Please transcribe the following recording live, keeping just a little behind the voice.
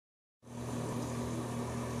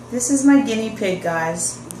This is my guinea pig,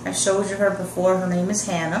 guys. I showed you her before. Her name is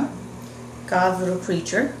Hannah. God's little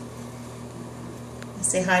creature.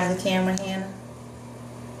 Say hi to the camera, Hannah.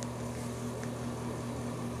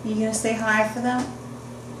 You gonna say hi for them?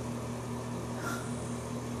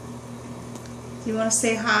 Do you want to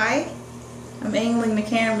say hi? I'm angling the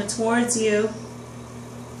camera towards you.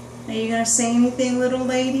 Are you gonna say anything, little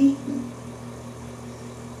lady?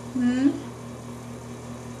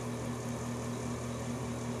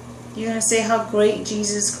 You're going to say how great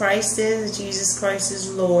Jesus Christ is. Jesus Christ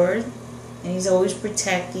is Lord. And He's always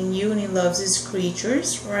protecting you. And He loves His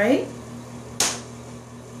creatures, right?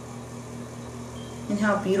 And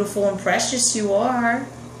how beautiful and precious you are.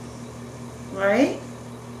 Right?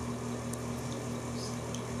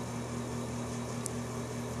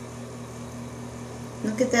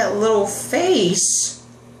 Look at that little face.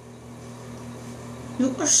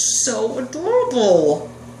 You are so adorable.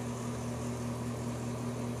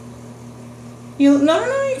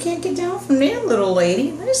 No, you can't get down from there, little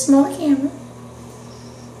lady. Let us smell the camera.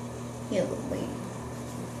 Yeah, little lady.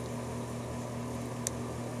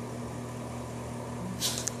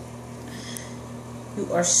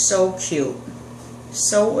 You are so cute.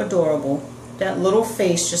 So adorable. That little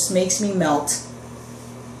face just makes me melt.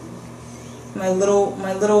 My little,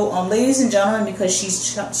 ladies and gentlemen, because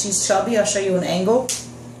she's chubby, I'll show you an angle.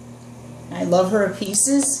 I love her to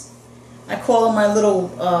pieces. I call her my little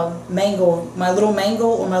mango or my little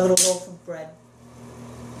loaf of bread.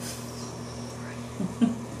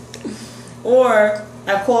 Or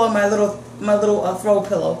I call her my little throw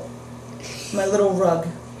pillow, my little rug.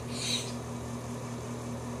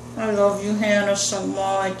 I love you, Hannah, so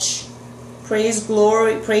much. Praise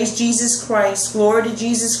Jesus Christ. Glory to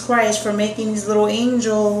Jesus Christ for making these little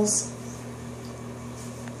angels.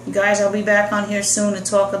 You guys, I'll be back on here soon to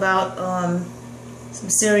talk about some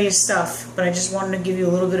serious stuff, but I just wanted to give you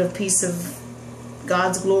a little bit of piece of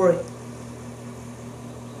God's glory.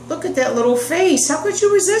 Look at that little face. How could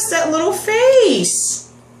you resist that little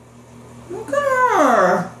face? Look at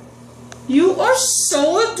her. You are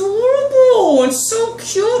so adorable and so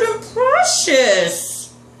cute and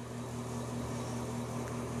precious.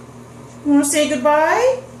 You want to say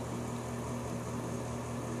goodbye?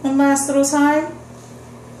 One last little time.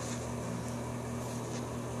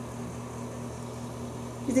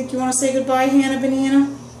 You think you want to say goodbye, Hannah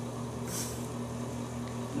Banana?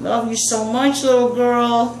 Love you so much, little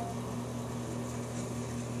girl.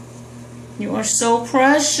 You are so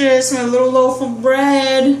precious, my little loaf of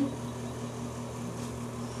bread.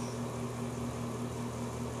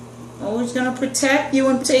 Always gonna protect you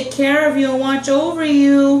and take care of you and watch over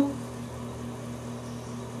you.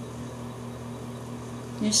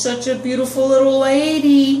 You're such a beautiful little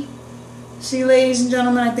lady. See, ladies and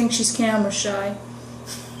gentlemen, I think she's camera shy.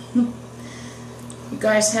 You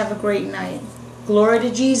guys have a great night. Glory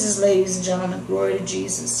to Jesus, ladies and gentlemen. Glory to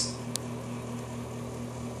Jesus.